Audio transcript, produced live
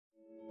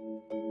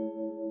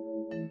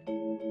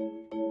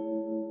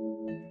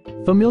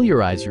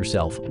Familiarize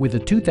yourself with a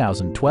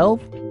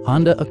 2012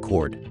 Honda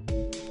Accord.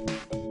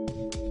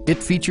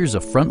 It features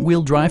a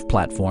front-wheel drive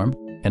platform,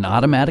 an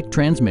automatic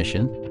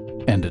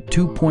transmission, and a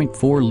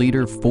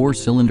 2.4-liter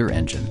four-cylinder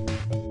engine.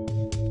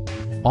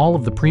 All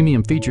of the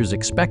premium features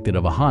expected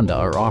of a Honda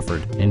are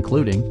offered,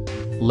 including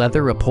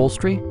leather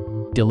upholstery,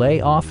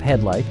 delay-off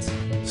headlights,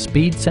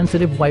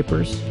 speed-sensitive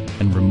wipers,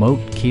 and remote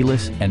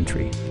keyless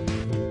entry.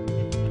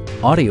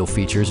 Audio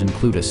features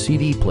include a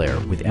CD player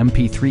with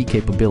MP3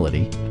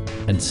 capability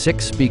and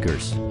 6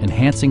 speakers,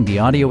 enhancing the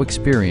audio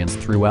experience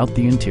throughout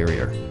the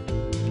interior.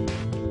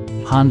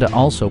 Honda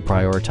also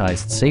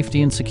prioritized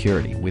safety and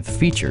security with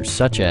features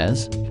such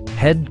as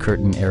head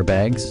curtain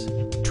airbags,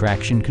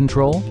 traction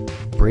control,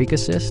 brake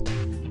assist,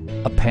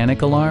 a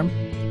panic alarm,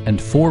 and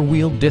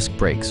 4-wheel disc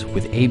brakes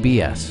with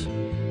ABS.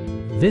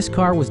 This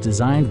car was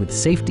designed with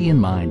safety in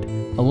mind,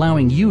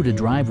 allowing you to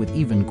drive with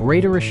even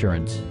greater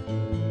assurance.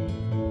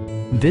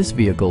 This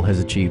vehicle has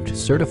achieved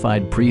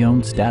certified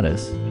pre-owned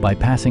status by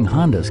passing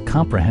Honda's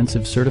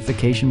comprehensive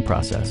certification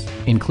process,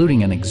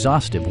 including an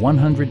exhaustive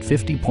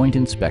 150-point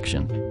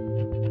inspection.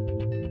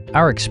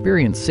 Our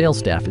experienced sales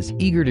staff is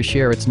eager to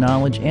share its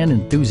knowledge and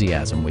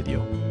enthusiasm with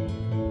you.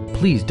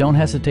 Please don't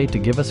hesitate to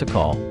give us a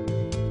call.